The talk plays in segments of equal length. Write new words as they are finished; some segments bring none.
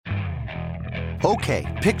Okay,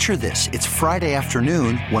 picture this. It's Friday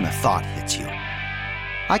afternoon when a thought hits you.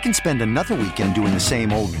 I can spend another weekend doing the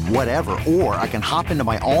same old whatever, or I can hop into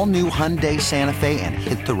my all-new Hyundai Santa Fe and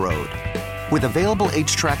hit the road. With available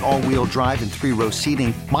H-Track all-wheel drive and 3-row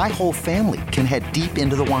seating, my whole family can head deep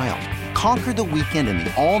into the wild. Conquer the weekend in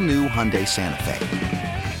the all-new Hyundai Santa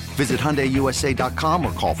Fe. Visit HyundaiUSA.com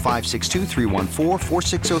or call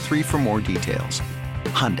 562-314-4603 for more details.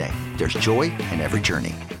 Hyundai, there's joy in every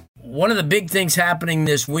journey. One of the big things happening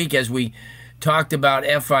this week, as we talked about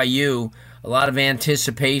FIU, a lot of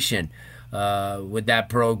anticipation with that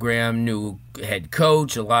program, new head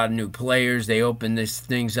coach, a lot of new players. They opened these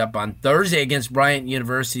things up on Thursday against Bryant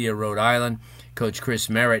University of Rhode Island. Coach Chris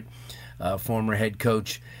Merritt, former head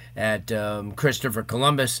coach at Christopher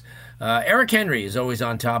Columbus. Eric Henry is always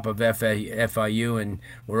on top of FIU, and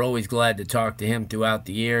we're always glad to talk to him throughout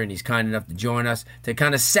the year, and he's kind enough to join us to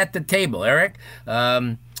kind of set the table. Eric,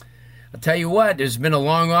 I'll tell you what, there's been a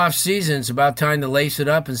long off season. It's about time to lace it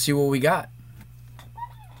up and see what we got.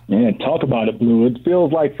 Yeah, talk about it, Blue. It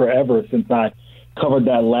feels like forever since I covered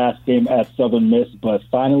that last game at Southern Miss, but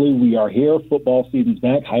finally we are here. Football season's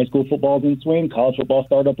back. High school football's in swing. College football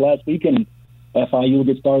started up last weekend, and FIU will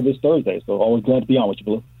get started this Thursday. So always glad to be on with you,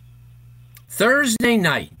 Blue. Thursday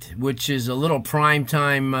night, which is a little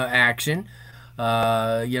primetime action.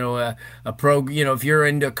 If you're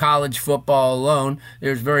into college football alone,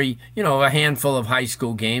 there's a handful of high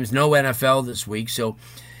school games. No NFL this week, so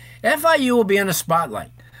FIU will be in a spotlight.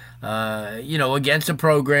 Against a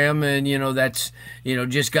program, and that's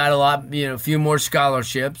just got a few more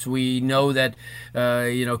scholarships. We know that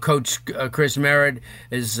Coach Chris Merritt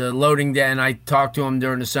is loading down. I talked to him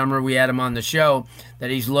during the summer. We had him on the show, that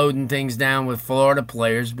he's loading things down with Florida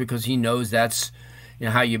players because he knows that's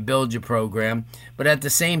how you build your program. But at the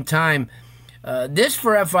same time, this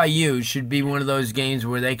for FIU should be one of those games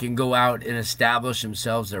where they can go out and establish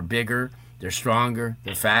themselves. They're bigger, they're stronger,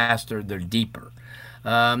 they're faster, they're deeper.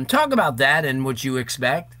 Talk about that and what you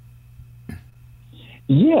expect.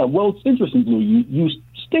 Yeah, well, it's interesting, Blue. You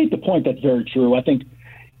state the point that's very true. I think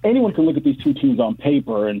anyone can look at these two teams on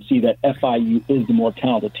paper and see that FIU is the more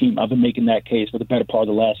talented team. I've been making that case for the better part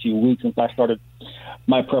of the last few weeks since I started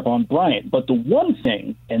my prep on Bryant. But the one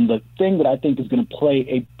thing, and the thing that I think is going to play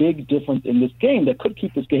a big difference in this game that could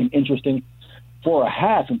keep this game interesting for a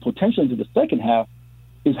half and potentially into the second half,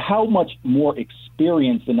 is how much more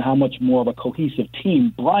experienced and how much more of a cohesive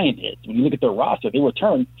team Bryant is. When you look at their roster, they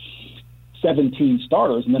return 17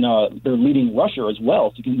 starters and then their leading rusher as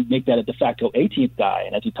well, so you can make that a de facto 18th guy.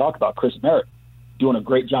 And as you talk about, Chris Merritt doing a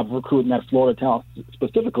great job of recruiting that Florida talent,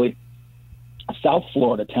 specifically South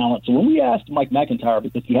Florida talent. So when we asked Mike McIntyre,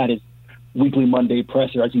 because he had his weekly Monday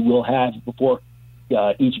presser, as he will have before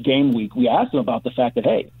each game week, we asked him about the fact that,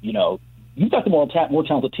 hey, you've got the more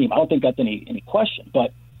talented team. I don't think that's any question.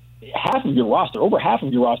 But over half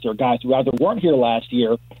of your roster are guys who either weren't here last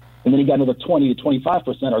year, and then you got another 20 to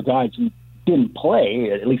 25% are guys who didn't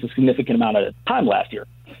play at least a significant amount of time last year,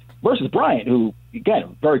 versus Bryant, who,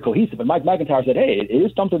 again, very cohesive. And Mike McIntyre said, hey, it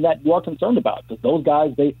is something that you are concerned about, because those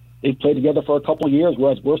guys, they've played together for a couple of years,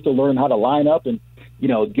 whereas we're still learning how to line up and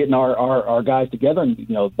getting our guys together. And,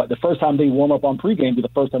 but the first time they warm up on pregame be the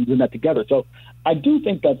first time doing that together. So I do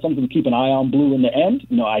think that's something to keep an eye on, Blue, in the end.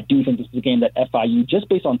 I do think this is a game that FIU, just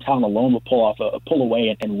based on talent alone, will pull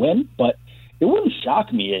away and win. But it wouldn't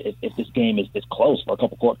shock me if this game is close for a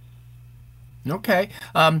couple quarters. Okay.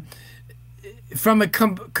 From a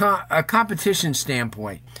competition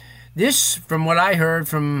standpoint, this, from what I heard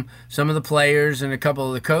from some of the players and a couple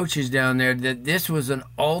of the coaches down there, that this was an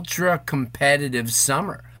ultra-competitive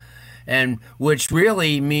summer, and which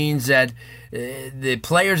really means that the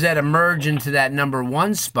players that emerge into that number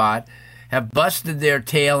one spot have busted their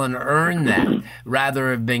tail and earned that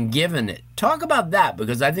rather have been given it. Talk about that,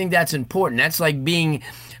 because I think that's important. That's like being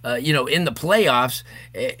in the playoffs,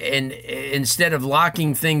 and instead of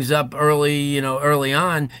locking things up early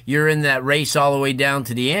on, you're in that race all the way down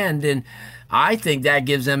to the end. And I think that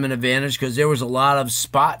gives them an advantage, because there was a lot of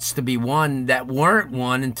spots to be won that weren't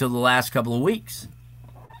won until the last couple of weeks.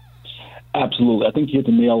 Absolutely. I think you hit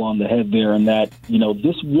the nail on the head there, in that,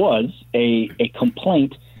 this was a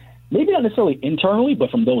complaint, maybe not necessarily internally, but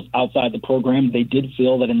from those outside the program. They did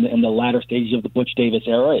feel that in the latter stages of the Butch Davis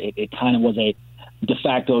era, it kind of was a de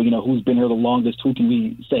facto, who's been here the longest, who can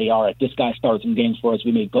we say, all right, this guy started some games for us,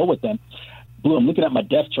 we may go with them. Blue, I'm looking at my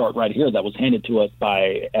depth chart right here that was handed to us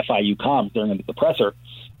by FIU Comms during the presser,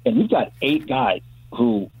 and we've got 8 guys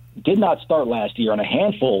who did not start last year, and a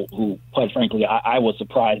handful who, quite frankly, I was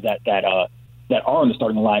surprised that are in the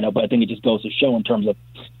starting lineup. But I think it just goes to show in terms of,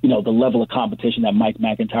 the level of competition that Mike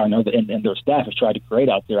McIntyre and their staff has tried to create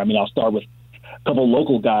out there. I mean, I'll start with couple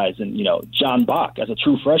local guys, and John Bach as a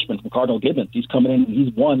true freshman from Cardinal Gibbons. He's coming in.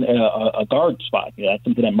 He's won a guard spot. That's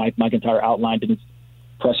something that Mike McIntyre outlined in his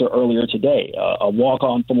presser earlier today. A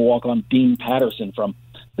walk-on, Dean Patterson from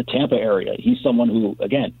the Tampa area. He's someone who,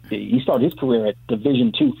 again, he started his career at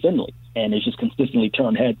Division II Findlay and has just consistently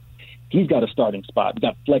turned heads. He's got a starting spot. We've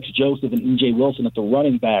got Flex Joseph and E.J. Wilson at the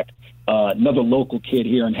running back. Another local kid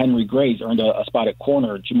here, and Henry Graves earned a spot at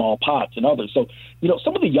corner, Jamal Potts and others. So,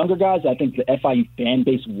 some of the younger guys I think the FIU fan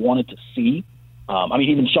base wanted to see.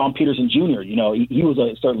 Even Sean Peterson Jr., he was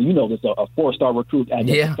a four-star recruit as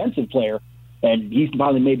a defensive player, and he's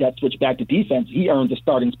finally made that switch back to defense. He earned a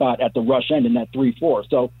starting spot at the rush end in that 3-4.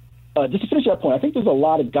 So just to finish that point, I think there's a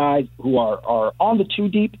lot of guys who are on the two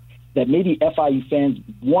deep that maybe FIU fans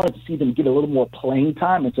wanted to see them get a little more playing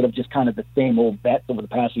time instead of just kind of the same old vets over the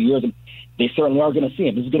past few years. And they certainly are going to see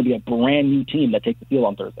them. This is going to be a brand new team that takes the field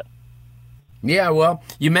on Thursday. Yeah, well,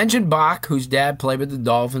 you mentioned Bach, whose dad played with the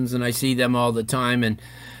Dolphins, and I see them all the time. And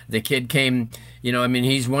the kid came,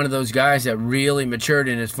 he's one of those guys that really matured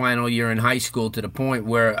in his final year in high school to the point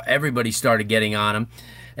where everybody started getting on him.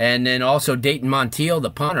 And then also Dayton Montiel, the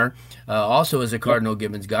punter, also is a Cardinal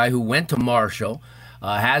Gibbons guy who went to Marshall.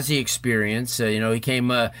 Has the experience. He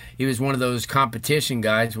was one of those competition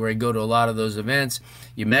guys where he'd go to a lot of those events.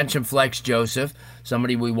 You mentioned Flex Joseph,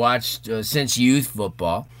 somebody we watched since youth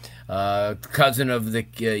football, cousin of the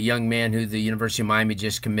young man who the University of Miami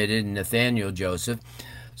just committed, Nathaniel Joseph.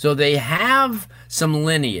 So they have some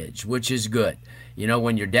lineage, which is good.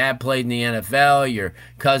 When your dad played in the NFL, your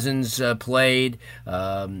cousins played,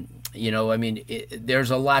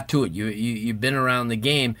 there's a lot to it. You've been around the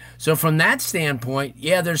game. So from that standpoint,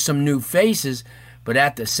 there's some new faces, but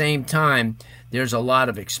at the same time, there's a lot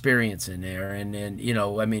of experience in there. And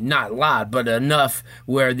not a lot, but enough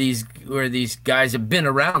where these guys have been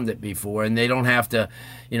around it before and they don't have to,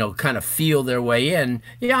 kind of feel their way in.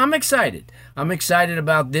 Yeah, I'm excited. I'm excited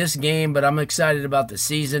about this game, but I'm excited about the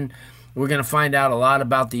season. We're going to find out a lot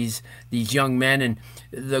about these young men. And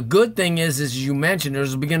the good thing is, as you mentioned,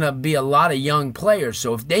 there's going to be a lot of young players.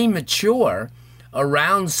 So if they mature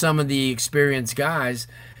around some of the experienced guys,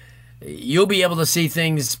 you'll be able to see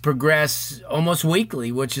things progress almost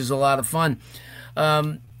weekly, which is a lot of fun.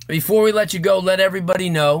 Before we let you go, let everybody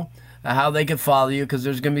know how they can follow you, because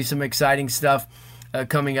there's going to be some exciting stuff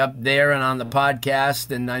coming up there and on the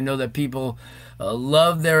podcast. And I know that people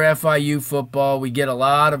love their FIU football. We get a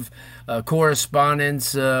lot of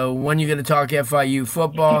correspondence. When you're going to talk FIU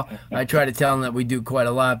football? I try to tell them that we do quite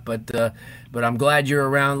a lot, but I'm glad you're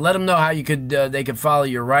around. Let them know how they could follow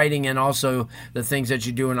your writing and also the things that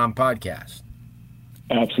you're doing on podcasts.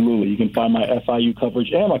 Absolutely. You can find my FIU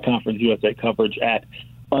coverage and my Conference USA coverage at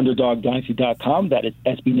UnderdogDynasty.com. That is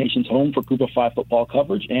SB Nation's home for Group of 5 football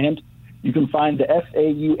coverage. And you can find the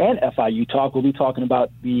FAU and FIU talk. We'll be talking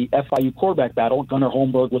about the FIU quarterback battle. Gunnar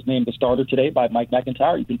Holmberg was named the starter today by Mike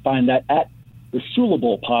McIntyre. You can find that at the Shula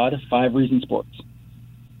Bowl pod, 5 Reason Sports.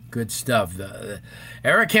 Good stuff.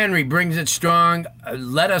 Eric Henry brings it strong. We're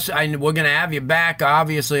going to have you back,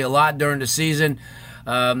 obviously, a lot during the season.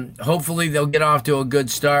 Hopefully they'll get off to a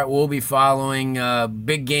good start. We'll be following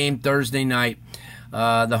big game Thursday night,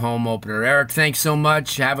 the home opener. Eric, thanks so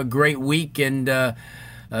much. Have a great week, and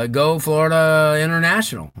go Florida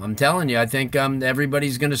International. I'm telling you, I think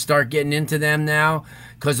everybody's going to start getting into them now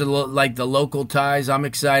because of the local ties. I'm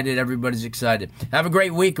excited. Everybody's excited. Have a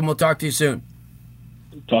great week, and we'll talk to you soon.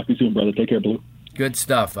 Talk to you soon, brother. Take care, Blue. Good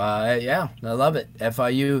stuff. I love it.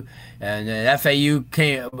 FIU and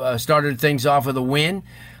FAU started things off with a win.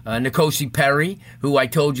 N'Kosi Perry, who I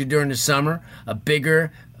told you during the summer, a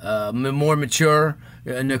bigger, more mature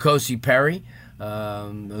N'Kosi Perry,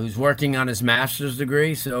 who's working on his master's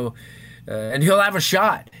degree. So, and he'll have a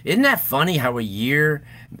shot. Isn't that funny how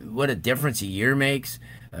what a difference a year makes?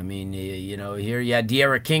 I mean, here you had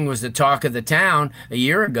De'Ara King was the talk of the town a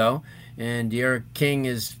year ago, and De'Ara King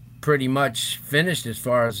is pretty much finished as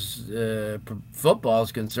far as football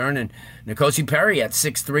is concerned. And N'Kosi Perry at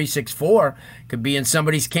 6'3", 6'4", could be in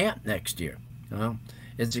somebody's camp next year. Well,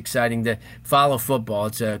 it's exciting to follow football.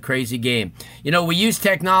 It's a crazy game. We use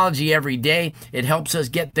technology every day. It helps us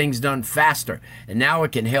get things done faster, and now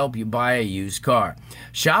it can help you buy a used car.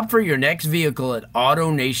 Shop for your next vehicle at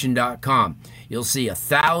AutoNation.com. You'll see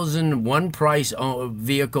 1,000 one-price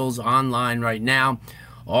vehicles online right now.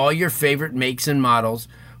 All your favorite makes and models.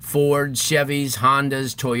 Fords, Chevys,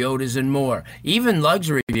 Hondas, Toyotas, and more. Even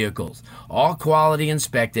luxury vehicles. All quality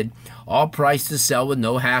inspected. All priced to sell with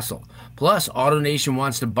no hassle. Plus, AutoNation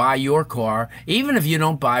wants to buy your car, even if you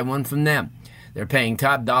don't buy one from them. They're paying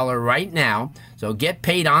top dollar right now, so get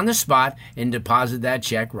paid on the spot and deposit that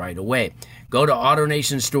check right away. Go to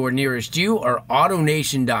AutoNation store nearest you or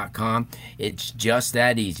AutoNation.com. It's just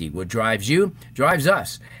that easy. What drives you drives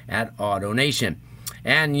us at AutoNation.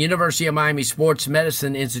 And University of Miami Sports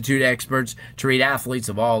Medicine Institute experts treat athletes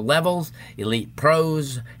of all levels, elite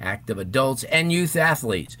pros, active adults, and youth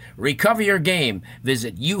athletes. Recover your game.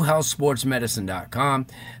 Visit uhealthsportsmedicine.com.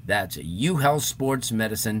 That's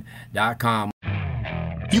uhealthsportsmedicine.com.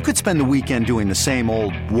 You could spend the weekend doing the same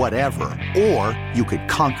old whatever, or you could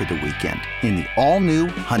conquer the weekend in the all-new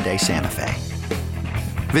Hyundai Santa Fe.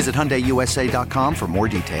 Visit HyundaiUSA.com for more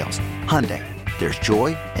details. Hyundai, there's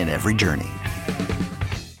joy in every journey.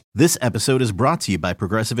 This episode is brought to you by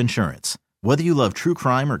Progressive Insurance. Whether you love true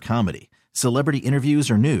crime or comedy, celebrity interviews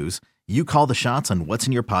or news, you call the shots on what's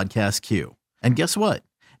in your podcast queue. And guess what?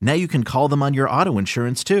 Now you can call them on your auto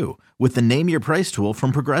insurance too with the Name Your Price tool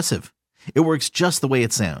from Progressive. It works just the way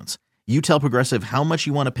it sounds. You tell Progressive how much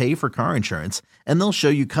you want to pay for car insurance, and they'll show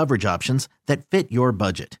you coverage options that fit your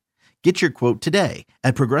budget. Get your quote today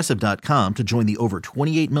at Progressive.com to join the over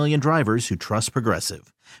 28 million drivers who trust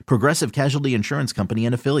Progressive. Progressive Casualty Insurance Company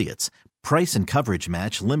and Affiliates. Price and coverage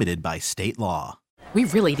match limited by state law. We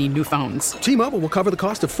really need new phones. T-Mobile will cover the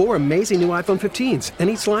cost of 4 amazing new iPhone 15s, and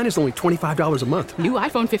each line is only $25 a month. New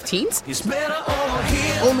iPhone 15s? It's better over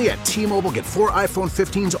here. Only at T-Mobile, get 4 iPhone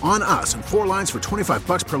 15s on us and 4 lines for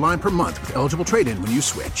 $25 per line per month with eligible trade-in when you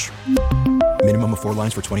switch. Minimum of 4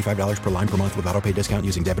 lines for $25 per line per month with autopay discount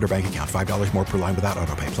using debit or bank account. $5 more per line without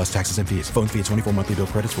autopay, plus taxes and fees. Phone fee at 24 monthly bill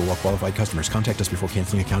credits for well-qualified customers. Contact us before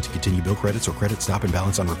canceling account to continue bill credits or credit stop and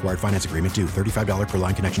balance on required finance agreement due. $35 per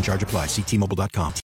line connection charge applies. See T-Mobile.com.